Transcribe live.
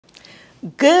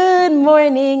Good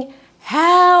morning.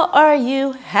 How are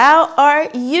you? How are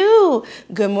you?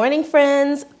 Good morning,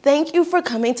 friends. Thank you for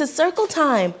coming to Circle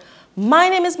Time. My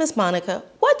name is Miss Monica.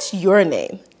 What's your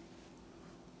name?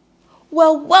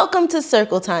 Well, welcome to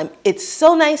Circle Time. It's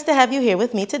so nice to have you here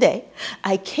with me today.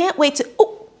 I can't wait to...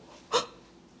 Oh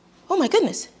my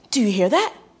goodness. Do you hear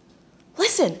that?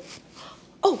 Listen.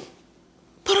 Oh,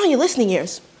 put on your listening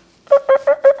ears.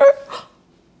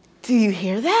 Do you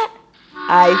hear that?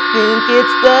 I think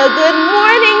it's the good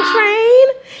morning train.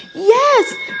 Yes,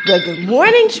 the good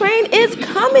morning train is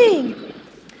coming.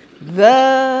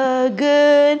 The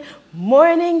good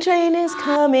morning train is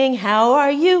coming. How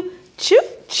are you? Choo,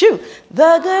 choo.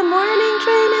 The good morning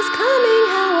train is coming.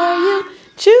 How are you?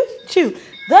 Choo, choo.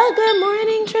 The good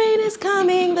morning train is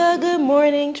coming. The good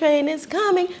morning train is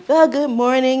coming. The good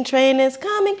morning train is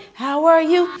coming. How are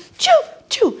you? Choo,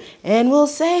 choo. And we'll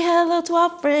say hello to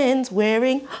our friends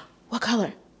wearing... What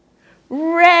color?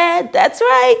 Red. That's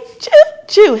right. Choo,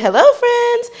 choo. Hello,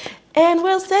 friends. And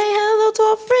we'll say hello to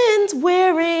our friends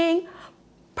wearing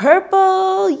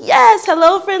purple. Yes.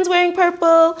 Hello, friends wearing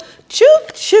purple. Choo,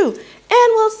 choo.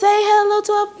 And we'll say hello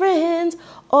to our friends.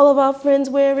 All of our friends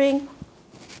wearing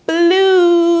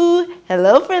blue.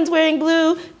 Hello, friends wearing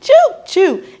blue. Choo,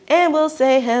 choo. And we'll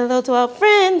say hello to our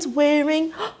friends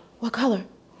wearing... What color?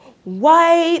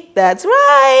 White. That's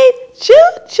right. Choo,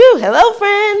 choo. Hello,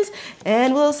 friends.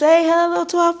 And we'll say hello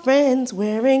to our friends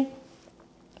wearing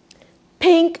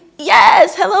pink.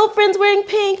 Yes. Hello, friends wearing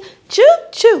pink. Choo,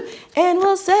 choo. And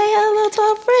we'll say hello to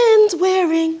our friends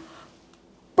wearing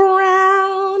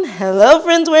brown. Hello,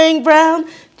 friends wearing brown.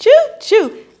 Choo, choo.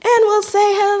 And we'll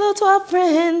say hello to our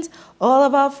friends. All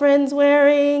of our friends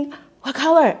wearing what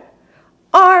color?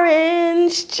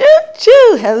 Orange. Choo,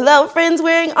 choo. Hello, friends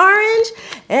wearing orange.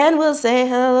 And we'll say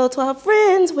hello to our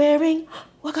friends wearing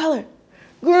what color?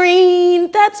 Green.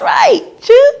 That's right.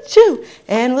 Choo, choo.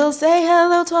 And we'll say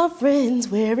hello to our friends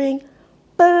wearing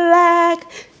black.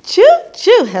 Choo,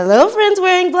 choo. Hello, friends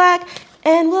wearing black.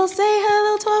 And we'll say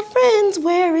hello to our friends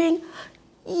wearing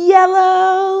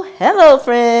yellow. Hello,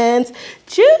 friends.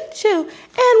 Choo, choo.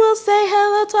 And we'll say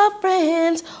hello to our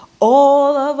friends,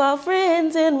 all of our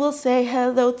friends, and we'll say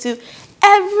hello to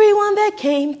everyone that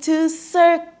came to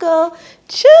Circle.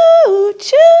 Choo,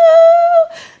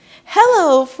 choo.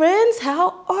 Hello, friends.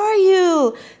 How are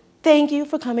you? Thank you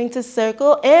for coming to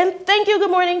Circle, and thank you, Good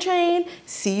Morning Train.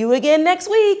 See you again next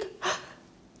week.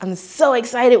 I'm so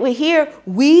excited we're here.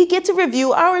 We get to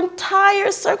review our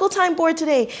entire Circle Time board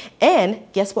today. And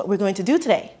guess what we're going to do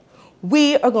today?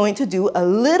 We are going to do a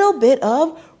little bit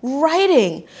of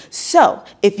writing. So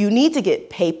if you need to get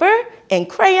paper and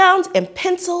crayons and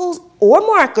pencils or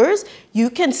markers, you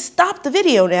can stop the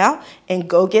video now and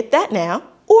go get that now,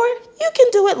 or you can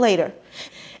do it later.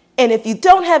 And if you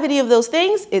don't have any of those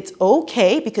things, it's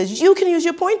okay because you can use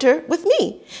your pointer with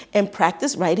me and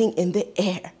practice writing in the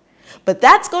air. But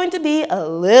that's going to be a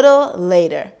little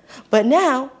later. But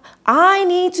now I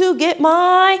need to get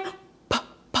my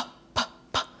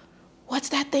What's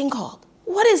that thing called?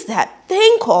 What is that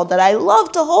thing called that I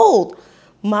love to hold?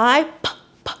 My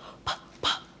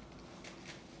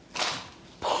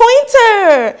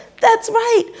pointer. That's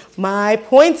right. My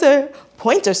pointer.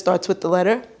 Pointer starts with the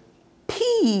letter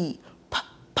P.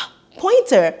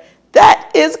 Pointer.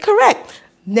 That is correct.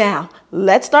 Now,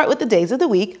 let's start with the days of the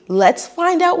week. Let's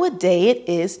find out what day it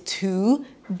is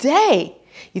today.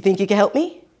 You think you can help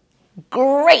me?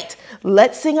 Great.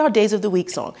 Let's sing our days of the week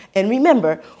song. And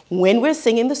remember, when we're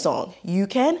singing the song, you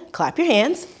can clap your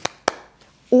hands,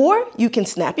 or you can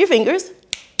snap your fingers,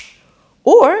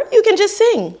 or you can just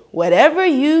sing, whatever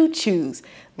you choose.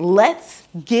 Let's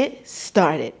get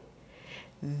started.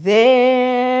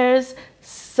 There's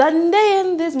Sunday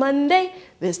and there's Monday,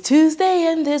 there's Tuesday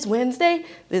and there's Wednesday,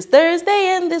 there's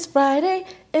Thursday and there's Friday,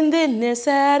 and then there's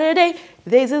Saturday.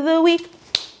 Days of the week,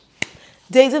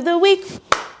 days of the week,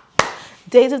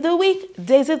 days of the week,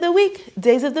 days of the week,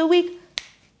 days of the week.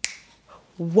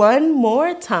 One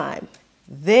more time.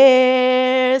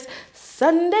 There's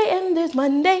Sunday and there's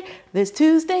Monday, there's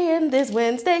Tuesday and there's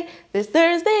Wednesday, there's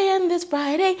Thursday and there's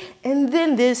Friday, and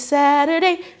then there's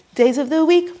Saturday. Days of the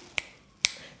week,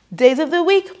 days of the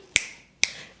week,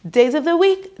 days of the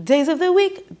week, days of the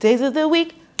week, days of the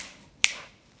week.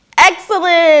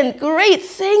 Excellent, great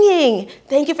singing.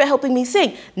 Thank you for helping me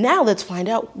sing. Now let's find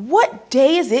out, what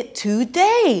day is it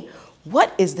today?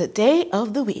 What is the day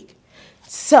of the week?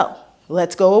 So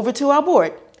let's go over to our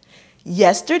board.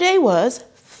 Yesterday was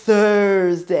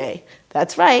Thursday.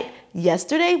 That's right,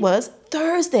 yesterday was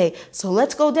Thursday. So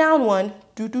let's go down one.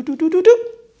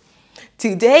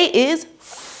 Today is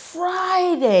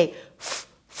Friday.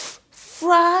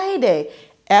 Friday.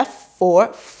 F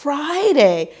for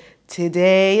Friday.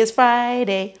 Today is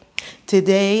Friday.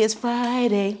 Today is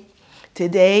Friday.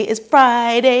 Today is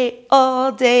Friday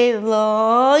all day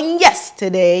long. Yes,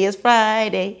 today is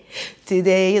Friday.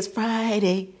 Today is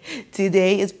Friday.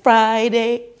 Today is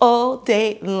Friday all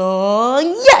day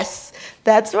long. Yes,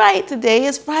 that's right. Today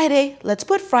is Friday. Let's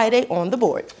put Friday on the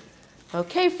board.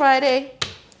 Okay, Friday.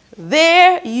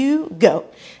 There you go.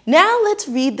 Now let's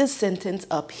read the sentence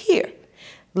up here.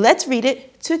 Let's read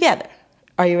it together.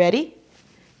 Are you ready?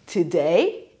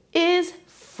 Today is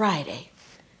Friday.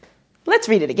 Let's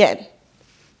read it again.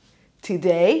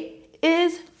 Today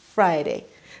is Friday.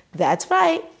 That's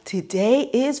right. Today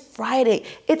is Friday.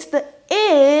 It's the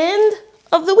end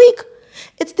of the week.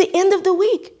 It's the end of the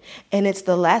week. And it's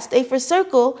the last day for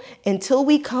Circle until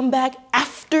we come back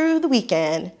after the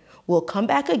weekend. We'll come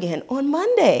back again on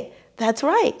Monday. That's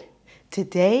right.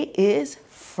 Today is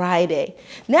Friday.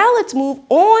 Now let's move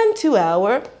on to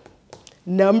our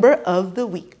number of the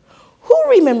week. Who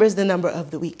remembers the number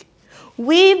of the week?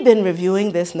 We've been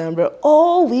reviewing this number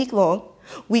all week long.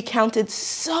 We counted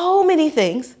so many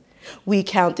things. We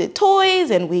counted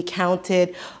toys and we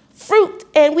counted fruit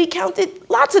and we counted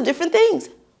lots of different things.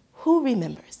 Who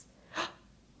remembers?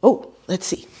 Oh, let's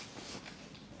see.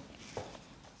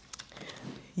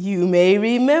 You may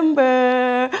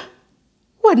remember.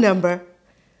 What number?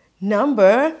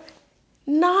 Number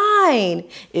 9.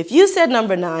 If you said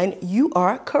number 9, you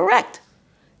are correct.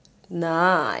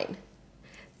 9.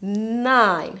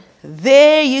 9.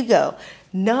 There you go.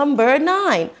 Number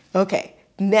 9. Okay,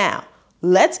 now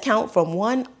let's count from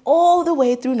 1 all the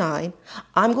way through 9.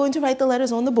 I'm going to write the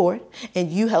letters on the board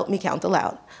and you help me count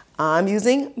aloud. I'm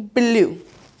using blue.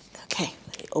 Okay,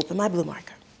 let me open my blue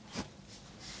marker.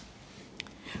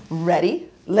 Ready?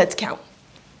 Let's count.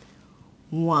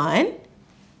 1,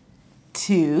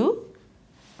 2,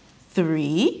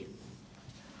 3,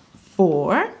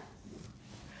 4,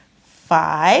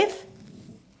 5,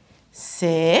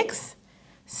 6,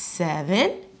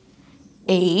 7,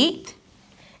 8,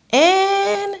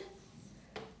 and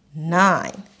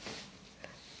 9.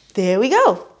 There we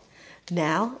go.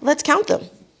 Now let's count them.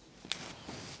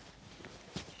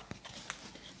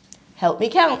 Help me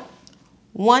count.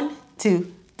 1,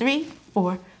 2, 3,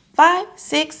 4, 5,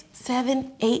 6,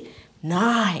 7, 8,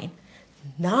 9.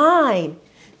 9.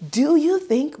 Do you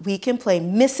think we can play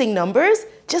missing numbers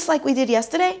just like we did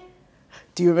yesterday?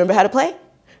 Do you remember how to play?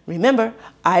 Remember,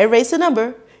 I erase a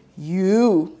number.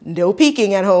 You, no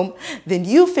peeking at home. Then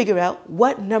you figure out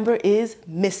what number is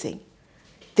missing.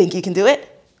 Think you can do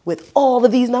it with all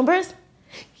of these numbers?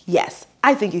 Yes,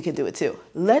 I think you can do it too.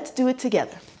 Let's do it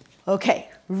together. Okay,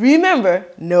 remember,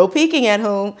 no peeking at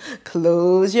home.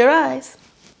 Close your eyes.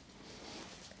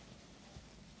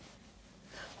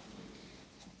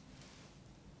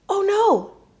 Oh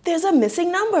no, there's a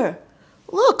missing number.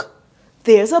 Look,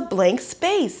 there's a blank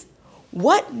space.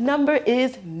 What number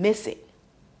is missing?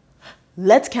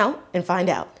 Let's count and find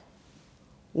out.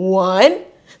 1,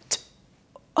 2,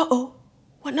 uh-oh,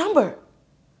 what number?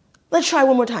 Let's try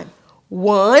one more time.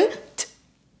 1,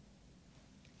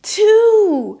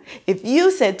 2. If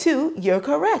you said 2, you're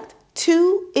correct.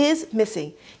 2 is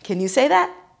missing. Can you say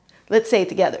that? Let's say it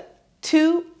together.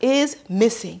 2 is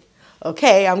missing.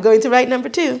 Okay, I'm going to write number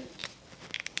 2.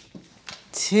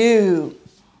 2.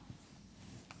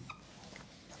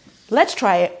 Let's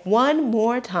try it one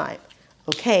more time.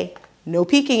 Okay, no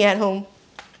peeking at home.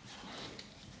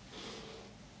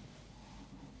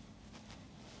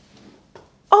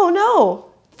 Oh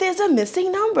no, there's a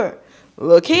missing number.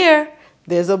 Look here,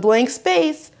 there's a blank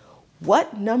space.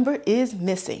 What number is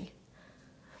missing?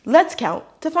 Let's count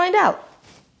to find out.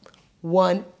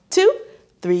 1, 2,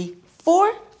 3,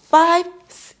 4, 5,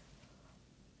 6.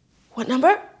 What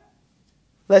number?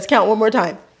 Let's count one more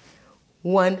time.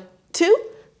 1, 2,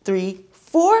 3,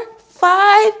 4,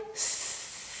 5,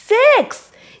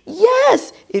 6.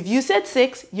 Yes, if you said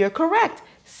 6, you're correct.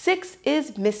 6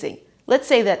 is missing. Let's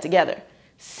say that together.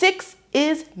 6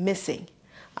 is missing.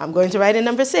 I'm going to write in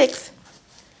number 6.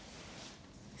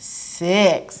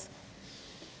 6.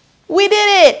 We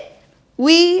did it!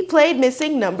 We played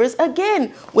missing numbers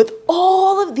again with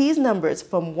all of these numbers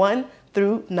from 1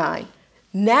 through 9.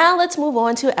 Now let's move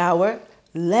on to our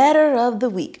letter of the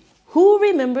week. Who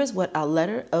remembers what our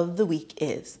letter of the week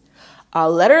is? Our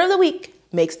letter of the week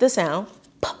makes the sound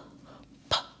P,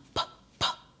 P, P, P.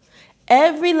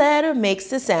 Every letter makes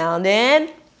the sound in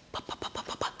P, P, P, P,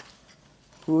 P, P.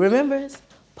 Who remembers?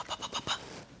 P, P, P, P, P.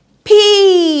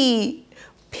 P.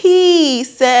 P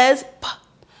says P,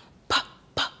 P,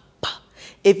 P, P.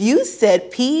 If you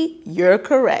said P, you're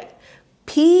correct.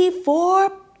 P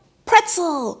for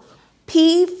pretzel.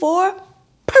 P for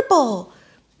purple.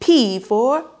 P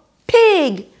for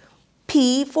pig.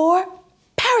 P for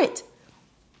parrot.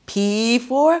 P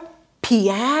for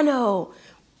piano.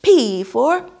 P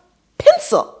for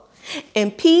pencil.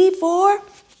 And P for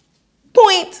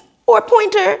point or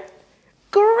pointer.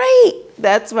 Great.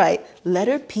 That's right.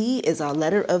 Letter P is our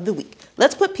letter of the week.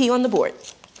 Let's put P on the board.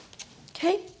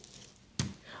 Okay?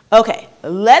 Okay,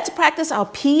 let's practice our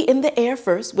P in the air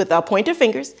first with our pointer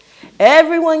fingers.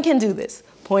 Everyone can do this.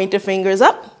 Pointer fingers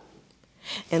up.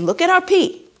 And look at our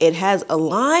P. It has a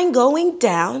line going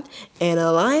down and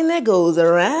a line that goes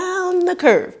around the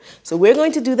curve. So we're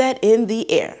going to do that in the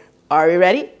air. Are we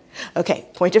ready? Okay,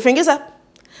 point your fingers up.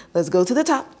 Let's go to the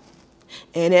top.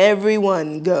 And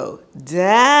everyone go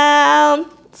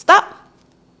down, stop.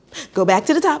 Go back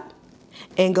to the top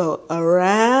and go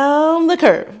around the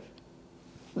curve.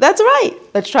 That's right.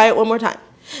 Let's try it one more time.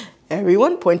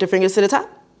 Everyone, point your fingers to the top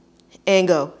and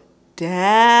go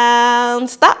down,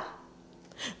 stop.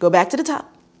 Go back to the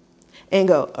top and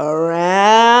go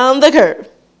around the curve.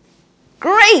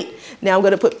 Great. Now I'm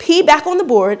going to put P back on the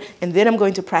board and then I'm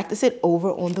going to practice it over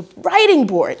on the writing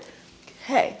board.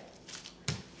 Okay.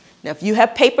 Now, if you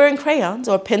have paper and crayons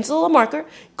or pencil or marker,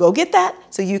 go get that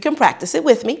so you can practice it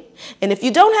with me. And if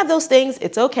you don't have those things,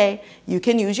 it's okay. You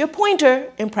can use your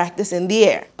pointer and practice in the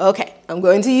air. Okay, I'm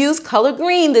going to use color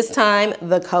green this time,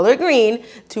 the color green,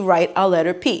 to write our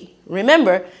letter P.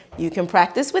 Remember, you can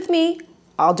practice with me.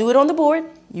 I'll do it on the board.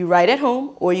 You write at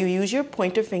home or you use your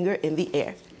pointer finger in the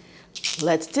air.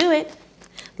 Let's do it.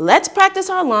 Let's practice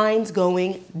our lines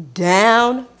going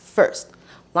down first.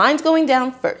 Lines going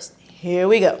down first. Here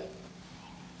we go.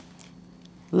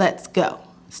 Let's go.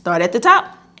 Start at the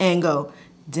top and go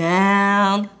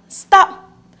down,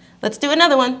 stop. Let's do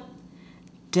another one.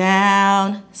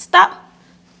 Down, stop.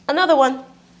 Another one.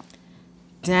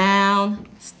 Down,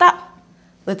 stop.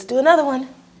 Let's do another one.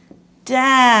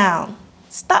 Down,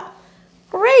 stop.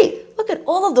 Great. Look at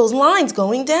all of those lines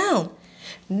going down.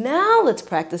 Now let's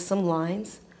practice some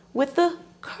lines with the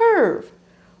curve.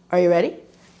 Are you ready?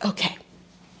 Okay.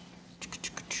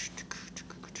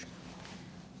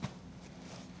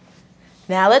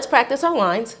 Now let's practice our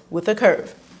lines with a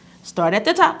curve. Start at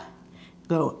the top,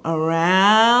 go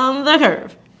around the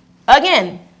curve.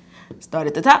 Again, start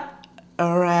at the top,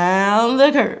 around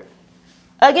the curve.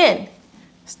 Again,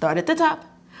 start at the top,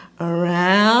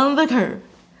 around the curve.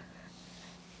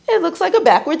 It looks like a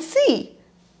backward C.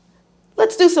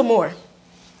 Let's do some more.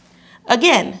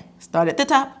 Again, start at the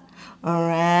top,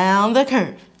 around the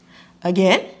curve.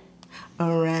 Again,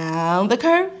 around the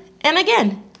curve, and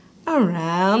again,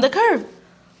 around the curve.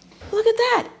 Look at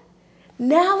that.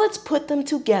 Now let's put them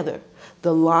together.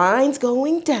 The lines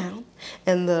going down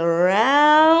and the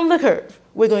around the curve.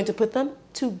 We're going to put them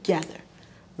together.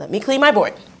 Let me clean my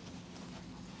board.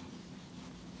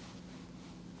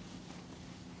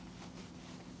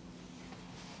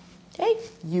 Okay,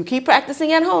 you keep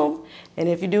practicing at home. And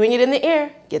if you're doing it in the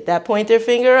air, get that pointer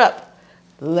finger up.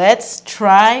 Let's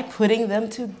try putting them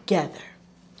together.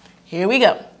 Here we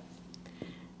go.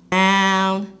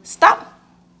 Down, stop.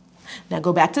 Now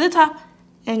go back to the top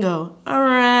and go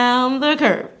around the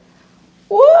curve.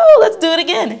 Woo, let's do it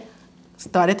again.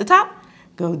 Start at the top,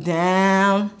 go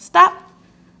down, stop.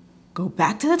 Go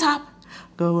back to the top,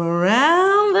 go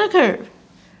around the curve.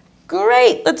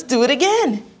 Great, let's do it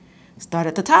again. Start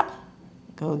at the top,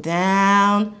 go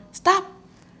down, stop.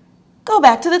 Go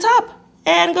back to the top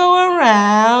and go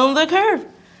around the curve.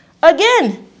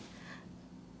 Again,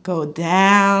 go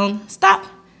down, stop.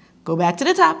 Go back to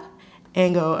the top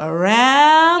and go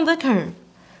around the curve.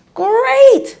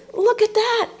 Great! Look at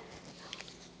that.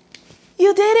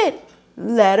 You did it.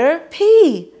 Letter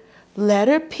P.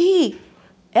 Letter P.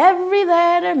 Every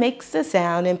letter makes a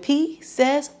sound and P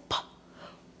says P,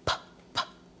 P, P,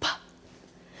 P.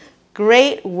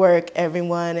 Great work,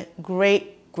 everyone.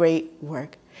 Great, great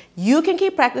work. You can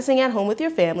keep practicing at home with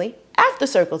your family after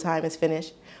circle time is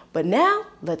finished. But now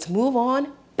let's move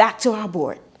on back to our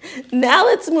board. Now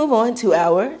let's move on to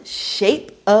our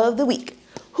shape of the week.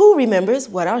 Who remembers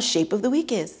what our shape of the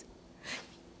week is?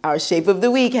 Our shape of the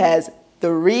week has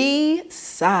 3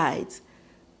 sides.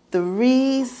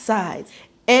 3 sides.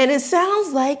 And it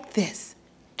sounds like this.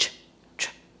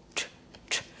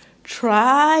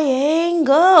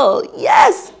 Triangle.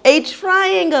 Yes, a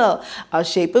triangle. Our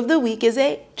shape of the week is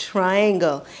a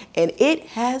triangle. And it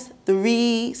has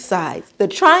 3 sides. The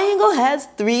triangle has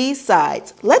 3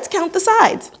 sides. Let's count the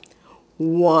sides.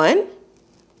 1,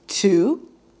 2,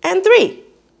 and 3.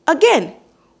 Again,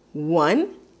 1,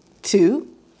 2,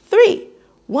 3.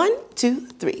 1, 2,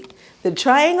 3. The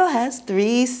triangle has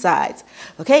 3 sides.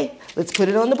 Okay, let's put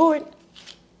it on the board.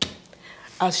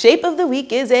 Our shape of the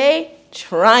week is a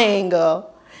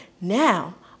triangle.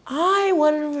 Now, I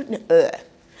want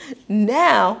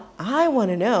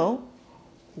to know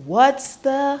what's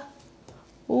the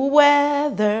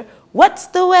weather? What's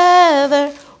the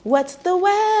weather? What's the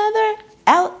weather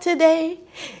out today?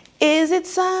 Is it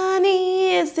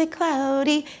sunny? Is it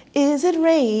cloudy? Is it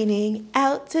raining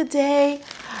out today?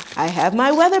 I have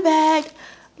my weather bag.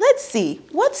 Let's see,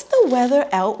 what's the weather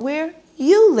out where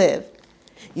you live?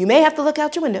 You may have to look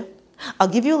out your window. I'll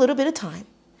give you a little bit of time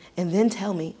and then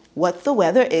tell me what the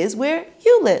weather is where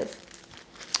you live.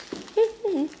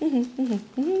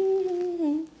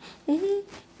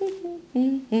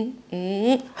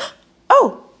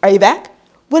 Oh, are you back?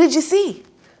 What did you see?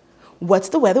 What's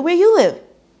the weather where you live?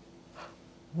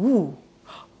 Ooh,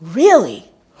 really?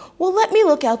 Well, let me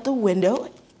look out the window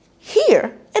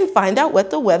here and find out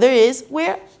what the weather is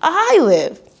where I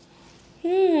live.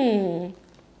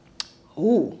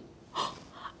 Ooh,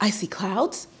 I see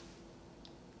clouds.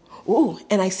 Ooh,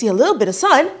 and I see a little bit of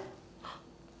sun.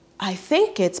 I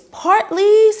think it's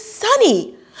partly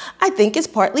sunny. I think it's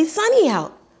partly sunny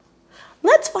out.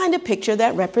 Let's find a picture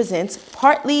that represents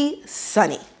partly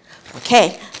sunny.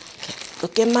 Okay,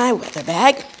 look in my weather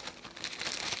bag.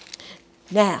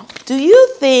 Now, do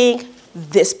you think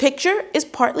this picture is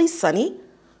partly sunny?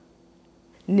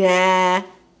 Nah,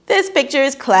 this picture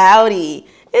is cloudy.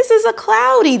 This is a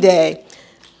cloudy day.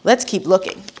 Let's keep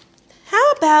looking.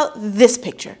 How about this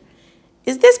picture?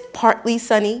 Is this partly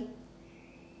sunny?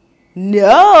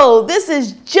 No, this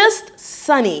is just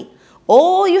sunny.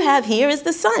 All you have here is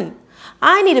the sun.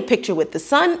 I need a picture with the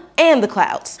sun and the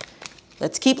clouds.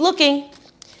 Let's keep looking.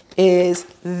 Is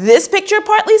this picture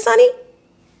partly sunny?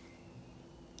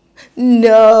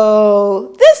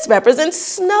 No, this represents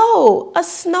snow, a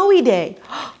snowy day.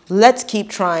 Let's keep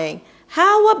trying.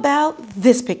 How about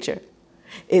this picture?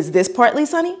 Is this partly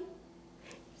sunny?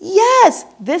 Yes,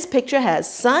 this picture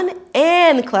has sun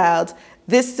and clouds.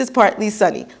 This is partly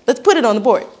sunny. Let's put it on the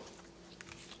board.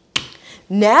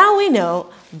 Now we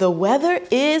know the weather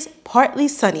is partly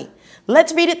sunny.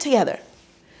 Let's read it together.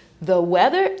 The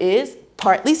weather is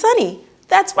partly sunny.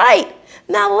 That's right.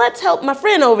 Now let's help my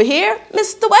friend over here,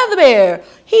 Mr. Weather Bear.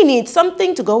 He needs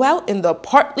something to go out in the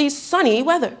partly sunny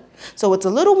weather. So it's a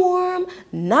little warm,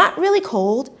 not really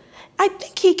cold. I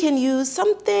think he can use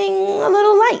something a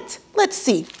little light. Let's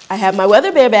see. I have my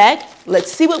Weather Bear bag.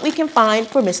 Let's see what we can find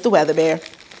for Mr. Weather Bear.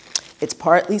 It's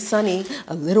partly sunny,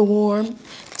 a little warm.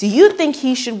 Do you think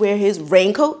he should wear his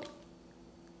raincoat?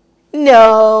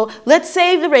 No, let's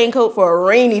save the raincoat for a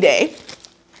rainy day.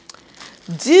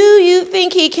 Do you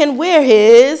think he can wear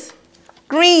his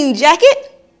green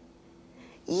jacket?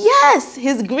 Yes,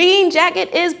 his green jacket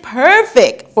is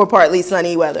perfect for partly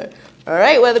sunny weather. All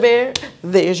right, Weather Bear,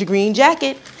 there's your green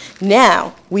jacket.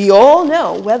 Now, we all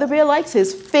know Weather Bear likes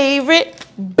his favorite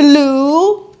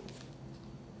blue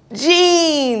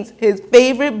jeans. His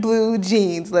favorite blue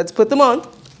jeans. Let's put them on.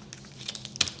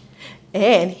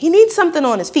 And he needs something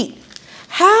on his feet.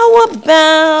 How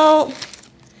about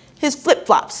his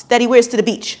flip-flops that he wears to the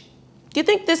beach? Do you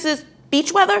think this is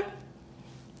beach weather?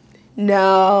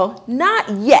 No, not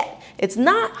yet. It's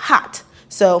not hot,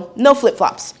 so no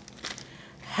flip-flops.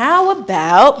 How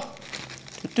about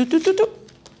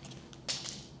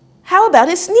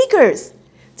his sneakers?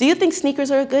 Do you think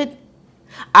sneakers are good?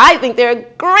 I think they're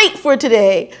great for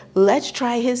today. Let's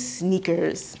try his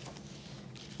sneakers.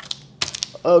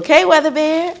 Okay, Weather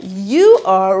Bear, you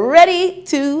are ready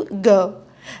to go.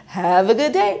 Have a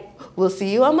good day. We'll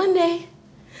see you on Monday.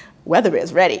 Weather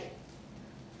Bear's ready.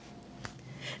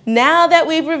 Now that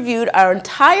we've reviewed our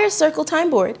entire Circle Time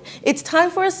board, it's time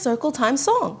for a Circle Time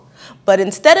song. But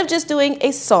instead of just doing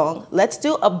a song, let's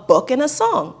do a book and a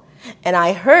song. And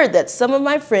I heard that some of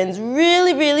my friends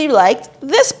really liked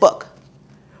this book.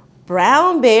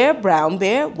 Brown Bear,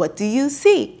 what do you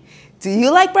see? Do you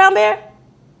like Brown Bear?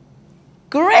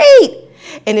 Great!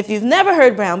 And if you've never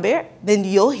heard Brown Bear, then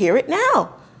you'll hear it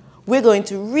now. We're going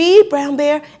to read Brown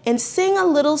Bear and sing a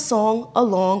little song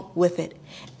along with it.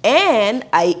 And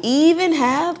I even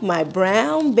have my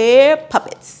Brown Bear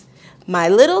puppets, my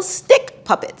little stick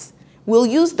puppets. We'll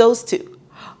use those too.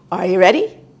 Are you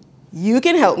ready? You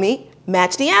can help me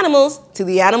match the animals to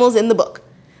the animals in the book.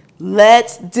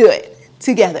 Let's do it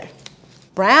together.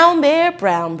 Brown Bear,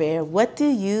 what do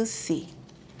you see?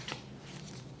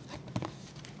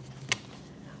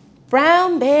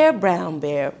 Brown Bear,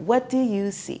 what do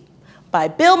you see? By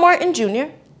Bill Martin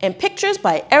Jr. and pictures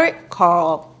by Eric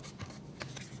Carl.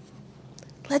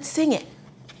 Let's sing it.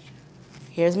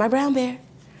 Here's my Brown Bear.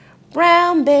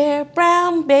 Brown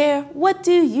Bear, what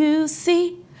do you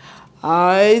see?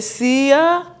 I see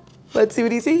let's see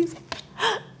what he sees.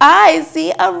 I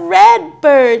see a red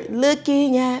bird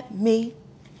looking at me.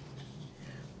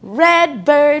 Red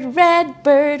bird,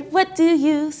 what do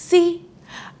you see?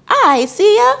 I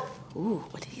see ooh,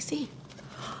 what did he see?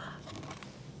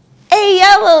 A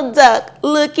yellow duck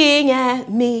looking at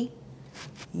me.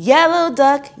 Yellow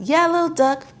duck,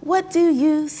 what do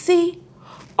you see?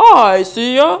 I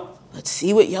see Let's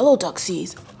see what yellow duck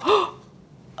sees.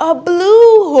 A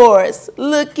blue horse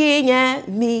looking at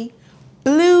me.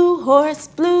 Blue horse,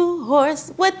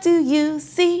 what do you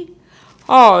see?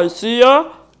 I see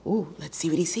ooh, let's see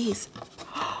what he sees.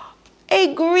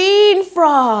 A green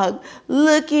frog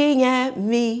looking at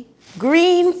me.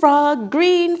 Green frog,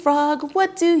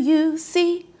 what do you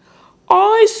see?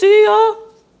 I see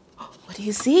what do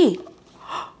you see?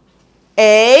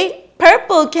 A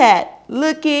purple cat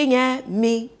looking at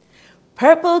me.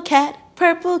 Purple cat,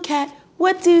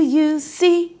 what do you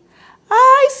see?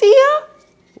 I see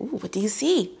ooh, what do you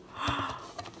see?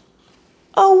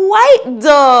 A white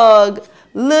dog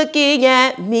looking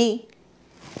at me.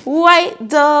 White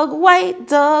dog,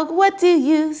 what do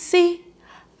you see?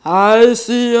 I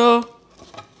see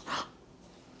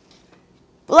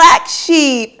black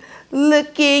sheep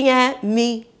looking at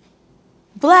me.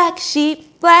 Black sheep,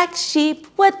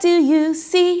 what do you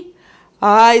see?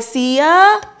 I see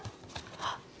a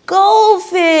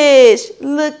goldfish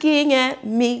looking at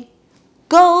me.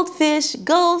 Goldfish,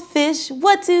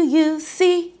 what do you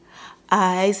see?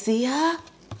 I see a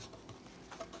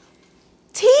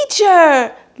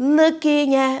teacher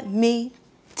looking at me.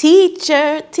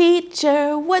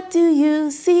 Teacher, what do you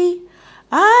see?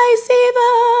 I see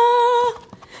the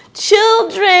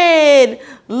children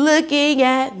looking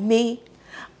at me.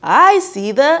 I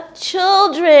see the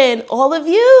children, all of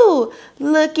you,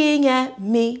 looking at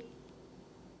me.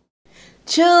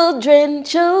 Children,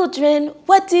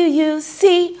 what do you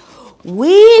see?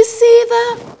 We see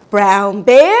the brown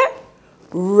bear,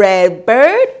 red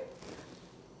bird,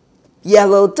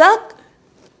 yellow duck,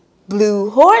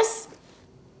 blue horse,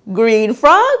 green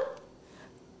frog,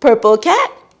 purple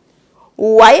cat,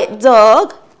 white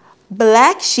dog,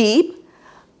 black sheep,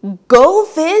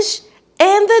 goldfish,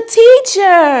 and the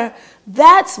teacher.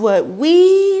 That's what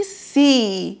we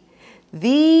see.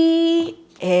 The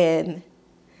end.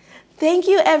 Thank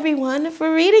you, everyone,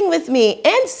 for reading with me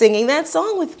and singing that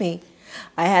song with me.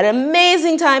 I had an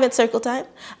amazing time at Circle Time.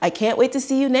 I can't wait to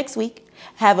see you next week.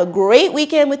 Have a great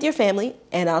weekend with your family,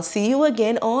 and I'll see you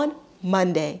again on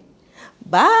Monday.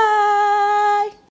 Bye.